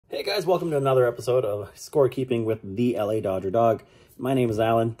Hey guys, welcome to another episode of Scorekeeping with the LA Dodger Dog. My name is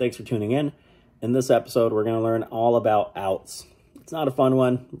Alan. Thanks for tuning in. In this episode, we're going to learn all about outs. It's not a fun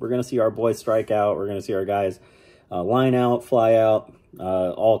one. We're going to see our boys strike out. We're going to see our guys line out, fly out,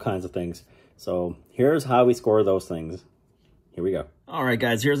 all kinds of things. So here's how we score those things. Here we go. All right,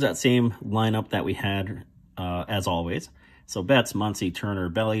 guys, here's that same lineup that we had as always. So Betts, Muncy, Turner,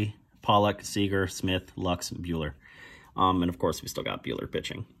 Belly, Pollock, Seager, Smith, Lux, Buehler. And of course, we still got Buehler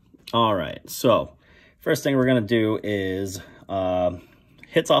pitching. All right, so first thing we're going to do is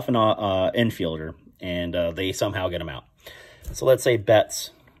hits off an infielder, and they somehow get him out. So let's say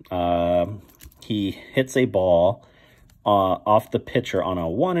Betts, he hits a ball off the pitcher on a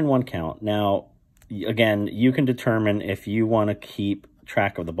 1-1 count. Now, again, you can determine if you want to keep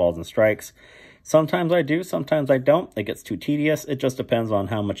track of the balls and strikes. Sometimes I do, sometimes I don't. It gets too tedious. It just depends on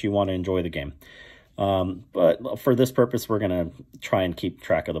how much you want to enjoy the game. But for this purpose, we're going to try and keep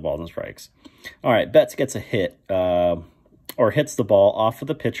track of the balls and strikes. All right, Betts gets a hit or hits the ball off of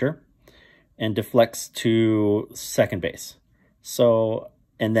the pitcher and deflects to second base. So,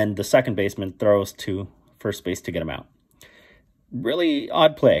 and then the second baseman throws to first base to get him out. Really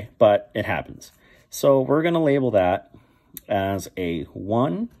odd play, but it happens. So we're going to label that as a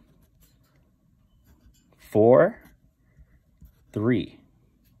 1, 4, 3.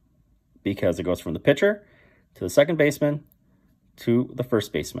 Because it goes from the pitcher to the second baseman to the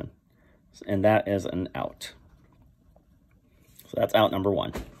first baseman. And that is an out. So that's out number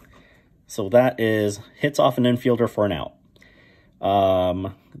 1. So that is hits off an infielder for an out.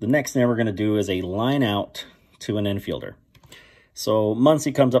 The next thing we're going to do is a line out to an infielder. So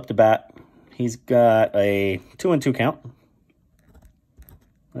Muncy comes up to bat. He's got a 2-2 count,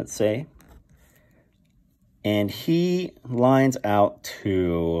 let's say. And he lines out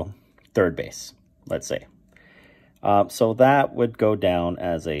to third base, let's say. So that would go down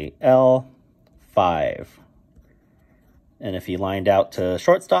as a L5. And if he lined out to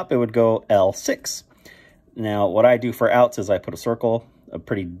shortstop, it would go L6. Now, what I do for outs is I put a circle, a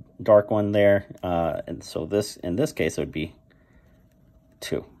pretty dark one there. And so this, in this case, it would be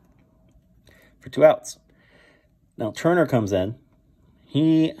 2 for 2 outs. Now, Turner comes in.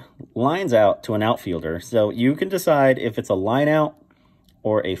 He lines out to an outfielder. So you can decide if it's a line out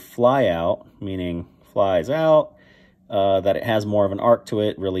or a fly out, meaning flies out, that it has more of an arc to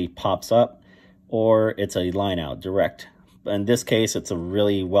it, really pops up, or it's a line out, direct. In this case, it's a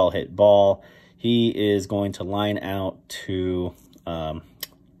really well-hit ball. He is going to line out to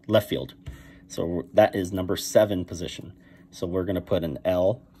left field. So that is number 7 position. So we're going to put an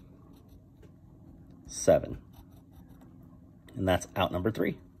L7. And that's out number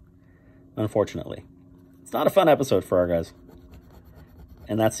 3, unfortunately. It's not a fun episode for our guys.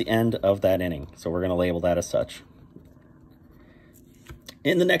 And that's the end of that inning. So we're going to label that as such.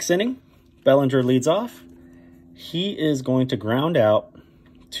 In the next inning, Bellinger leads off. He is going to ground out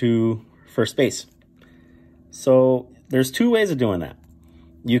to first base. So there's 2 ways of doing that.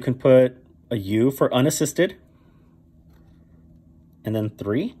 You can put a U for unassisted and then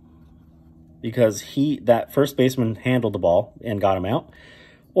 3 because that first baseman handled the ball and got him out.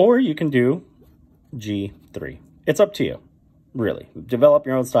 Or you can do G3. It's up to you. Really, develop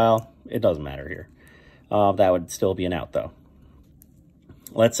your own style. It doesn't matter here. That would still be an out, though.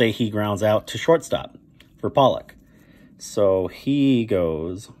 Let's say he grounds out to shortstop for Pollock. So he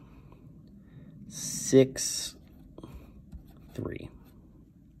goes 6-3.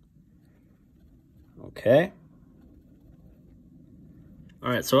 Okay. All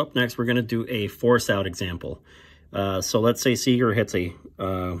right, so up next, we're going to do a force out example. So let's say Seager hits his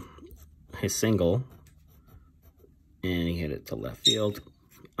single. And he hit it to left field.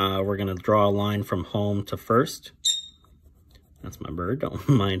 We're going to draw a line from home to first. That's my bird. Don't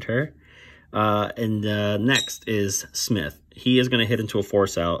mind her. And next is Smith. He is going to hit into a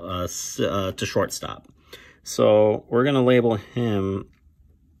force out to shortstop. So we're going to label him,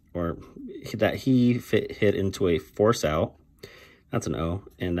 or that he hit into a force out. That's an O.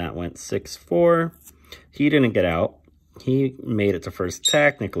 And that went 6-4. He didn't get out. He made it to first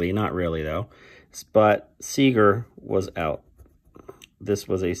technically. Not really, though. But Seager was out. This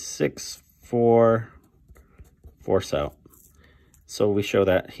was a 6-4 force out. So we show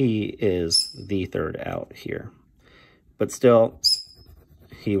that he is the third out here. But still,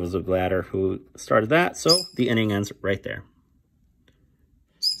 he was the batter who started that. So the inning ends right there.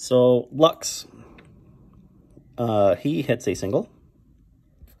 So Lux, he hits a single.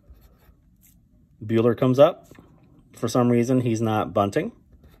 Buehler comes up. For some reason, he's not bunting.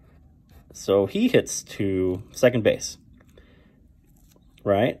 So he hits to second base,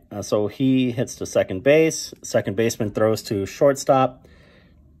 right? So he hits to second base. Second baseman throws to shortstop.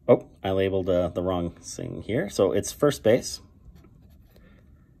 Oh, I labeled the wrong thing here. So it's first base.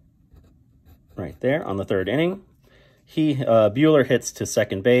 Right there on the third inning. Bueller hits to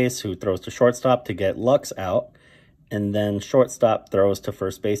second base, who throws to shortstop to get Lux out. And then shortstop throws to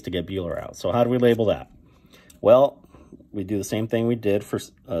first base to get Bueller out. So how do we label that? Well, we do the same thing we did for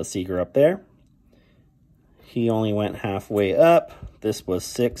Seager up there. He only went halfway up. This was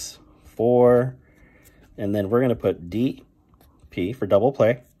 6-4. And then we're going to put DP for double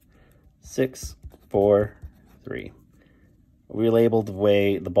play. 6-4-3. We labeled the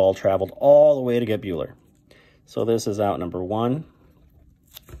way the ball traveled all the way to get Bueller. So this is out number 1.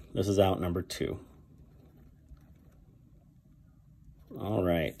 This is out number 2. All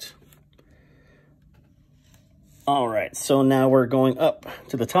right. All right, so now we're going up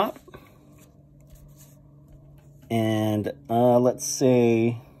to the top. And let's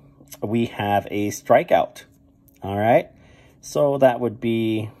say we have a strikeout. All right, so that would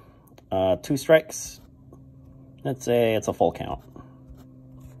be 2 strikes. Let's say it's a full count.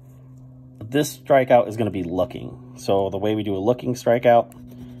 This strikeout is going to be looking. So the way we do a looking strikeout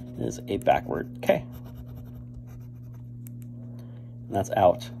is a backward K. And that's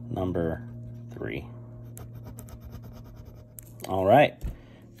out number 3. All right,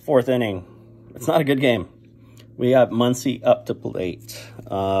 4th inning. It's not a good game. We have Muncy up to plate.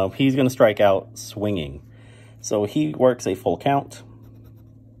 He's going to strike out swinging. So he works a full count.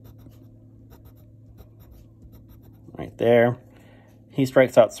 Right there. He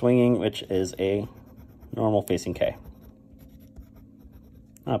strikes out swinging, which is a normal facing K.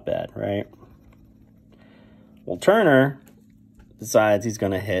 Not bad, right? Well, Turner decides he's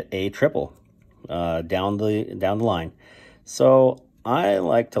going to hit a triple down the line. So I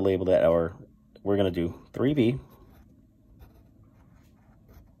like to label that, or we're going to do 3B.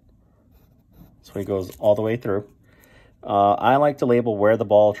 So he goes all the way through. I like to label where the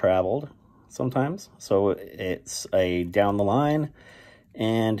ball traveled sometimes. So it's a down the line,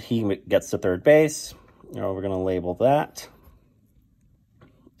 and he gets to third base. We're going to label that.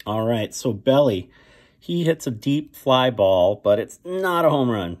 All right, so Belly, he hits a deep fly ball, but it's not a home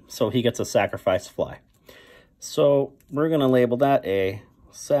run, so he gets a sacrifice fly. So we're going to label that a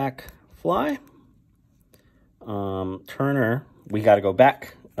sac fly. Turner, we got to go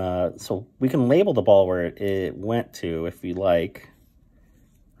back. So we can label the ball where it went to if you like.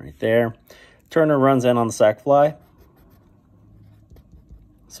 Right there. Turner runs in on the sac fly.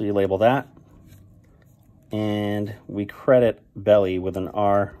 So you label that. And we credit Belly with an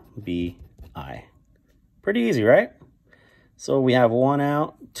RBI. Pretty easy, right? So we have 1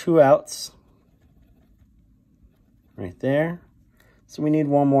 out, 2 outs. Right there. So we need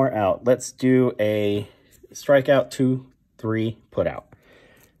 1 more out. Let's do a strikeout, 2, 3, put out.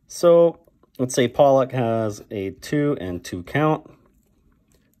 So let's say Pollock has a 2-2 count.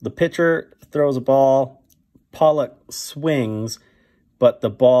 The pitcher throws a ball. Pollock swings, but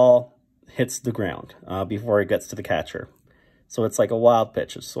the ball hits the ground before it gets to the catcher. So it's like a wild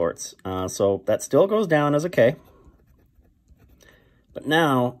pitch of sorts. So that still goes down as a K. But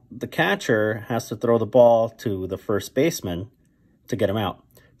now the catcher has to throw the ball to the first baseman to get him out.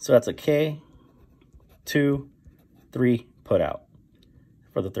 So that's a K, 2, 3, put out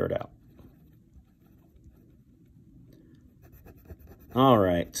for the third out. All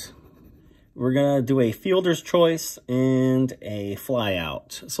right. We're going to do a fielder's choice and a fly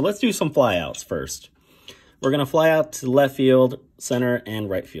out. So let's do some fly outs first. We're going to fly out to left field, center, and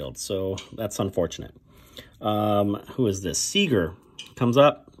right field. So that's unfortunate. Who is this? Seager comes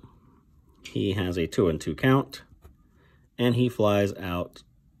up. He has a 2-2 count. And he flies out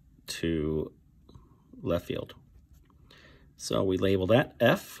to left field. So we label that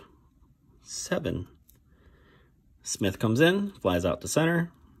F7. Smith comes in, flies out to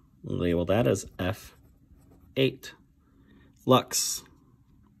center. We label that as F8. Lux,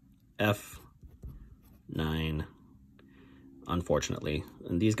 F9, unfortunately.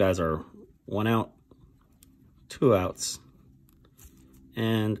 And these guys are 1 out, 2 outs,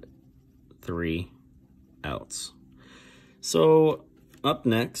 and 3 outs. So up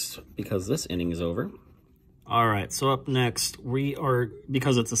next, because this inning is over. All right, so up next, we are,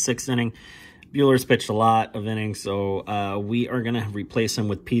 because it's a 6th inning, Bueller's pitched a lot of innings, so we are going to replace him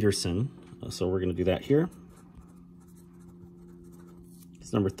with Peterson. So we're going to do that here.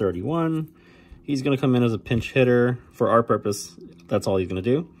 It's number 31. He's going to come in as a pinch hitter. For our purpose, that's all he's going to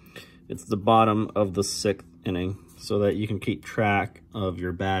do. It's the bottom of the 6th inning so that you can keep track of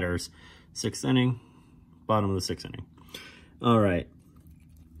your batters. 6th inning, bottom of the 6th inning. All right.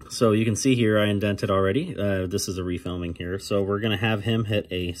 So you can see here I indented already. This is a refilming here. So we're going to have him hit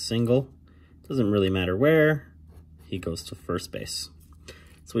a single. Doesn't really matter where. He goes to first base.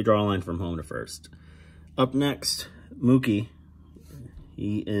 So we draw a line from home to first. Up next, Mookie.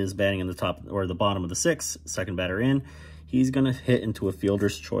 He is batting in the top or the bottom of the sixth, second batter in. He's going to hit into a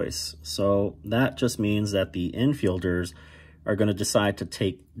fielder's choice. So that just means that the infielders are going to decide to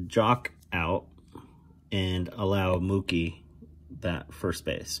take Jock out and allow Mookie that first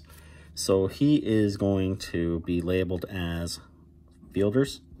base. So he is going to be labeled as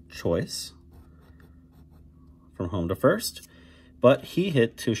fielder's choice from home to first, but he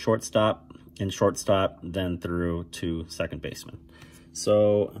hit to shortstop and shortstop, then through to second baseman.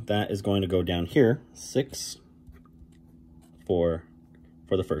 So that is going to go down here, 6-4 for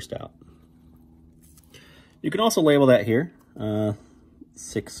the first out. You can also label that here,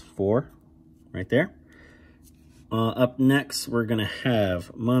 6-4, right there. Up next, we're going to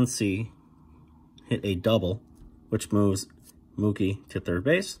have Muncy hit a double, which moves Mookie to third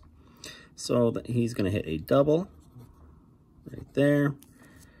base. So he's going to hit a double right there.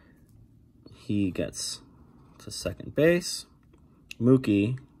 He gets to second base.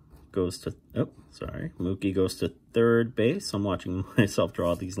 Mookie goes to, Mookie goes to third base. I'm watching myself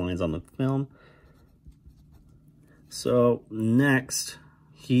draw these lines on the film. So next,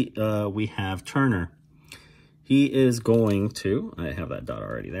 we have Turner. He is going to, I have that dot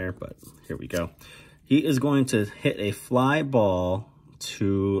already there, but here we go. He is going to hit a fly ball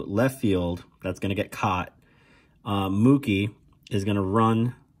to left field. That's going to get caught. Mookie is going to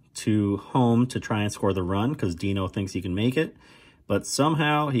run to home to try and score the run because Dino thinks he can make it. But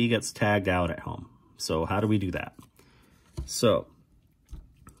somehow he gets tagged out at home. So how do we do that? So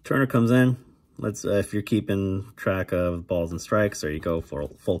Turner comes in. Let's if you're keeping track of balls and strikes, there you go for a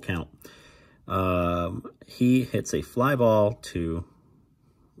full count. He hits a fly ball to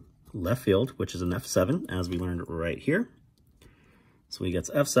left field, which is an F7, as we learned right here. So he gets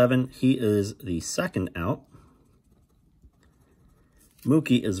F7. He is the second out.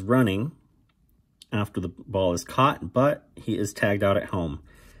 Mookie is running after the ball is caught, but he is tagged out at home.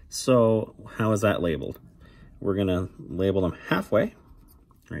 So how is that labeled? We're going to label him halfway,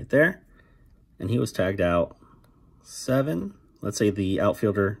 right there. And he was tagged out 7. Let's say the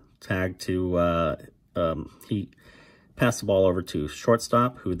outfielder tagged to, he passed the ball over to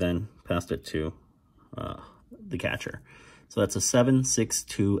shortstop, who then passed it to the catcher. So that's a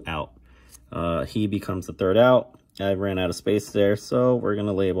 7-6-2 out. He becomes the third out. I ran out of space there, so we're going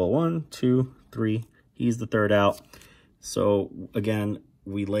to label 1, 2, 3. He's the third out. So again,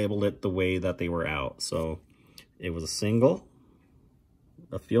 we labeled it the way that they were out. So it was a single,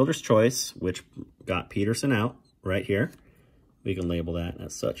 a fielder's choice, which got Peterson out right here. We can label that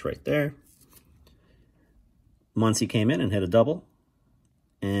as such right there. Muncy came in and hit a double.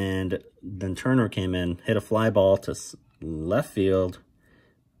 And then Turner came in, hit a fly ball to left field,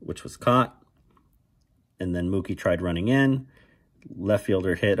 which was caught. And then Mookie tried running in. Left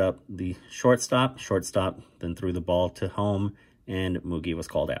fielder hit up the shortstop, then threw the ball to home, and Mookie was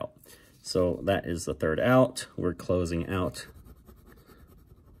called out. So that is the third out. We're closing out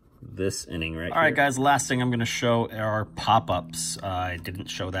this inning right here. All right, guys, the last thing I'm going to show are pop-ups. I didn't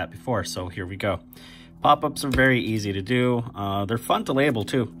show that before, so here we go. Pop-ups are very easy to do. They're fun to label,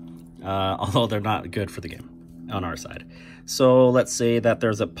 too, although they're not good for the game on our side. So let's say that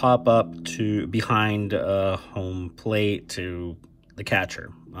there's a pop-up to behind home plate to the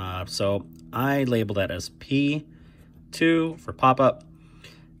catcher. So I label that as P2 for pop-up.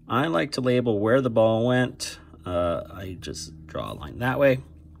 I like to label where the ball went. I just draw a line that way.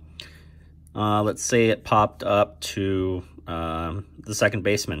 Let's say it popped up to the second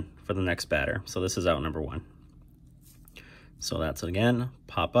baseman for the next batter. So this is out number 1. So that's, again,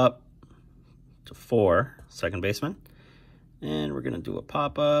 pop up to 4, second baseman. And we're going to do a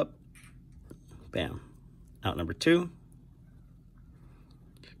pop-up. Bam. Out number 2.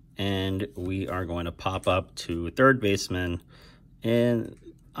 And we are going to pop up to third baseman and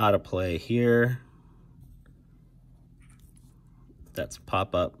out of play here. That's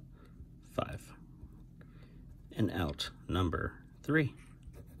pop-up 5. And out number 3.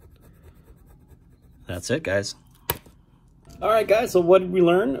 That's it, guys. All right, guys, so what did we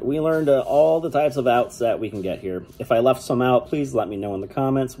learn? We learned all the types of outs that we can get here. If I left some out, please let me know in the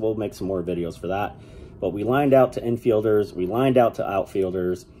comments. We'll make some more videos for that. But we lined out to infielders. We lined out to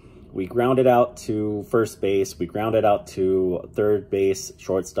outfielders. We grounded out to first base. We grounded out to third base,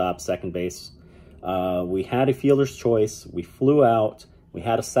 shortstop, second base. We had a fielder's choice. We flew out. We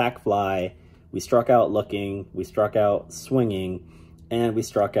had a sac fly. We struck out looking. We struck out swinging. And we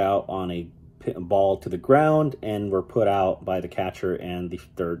struck out on a ball to the ground and were put out by the catcher and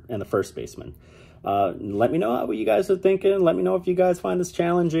the first baseman. Let me know what you guys are thinking. Let me know if you guys find this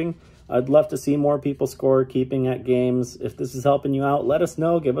challenging. I'd love to see more people scorekeeping at games. If this is helping you out, let us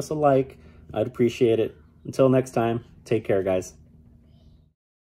know. Give us a like. I'd appreciate it. Until next time, take care, guys.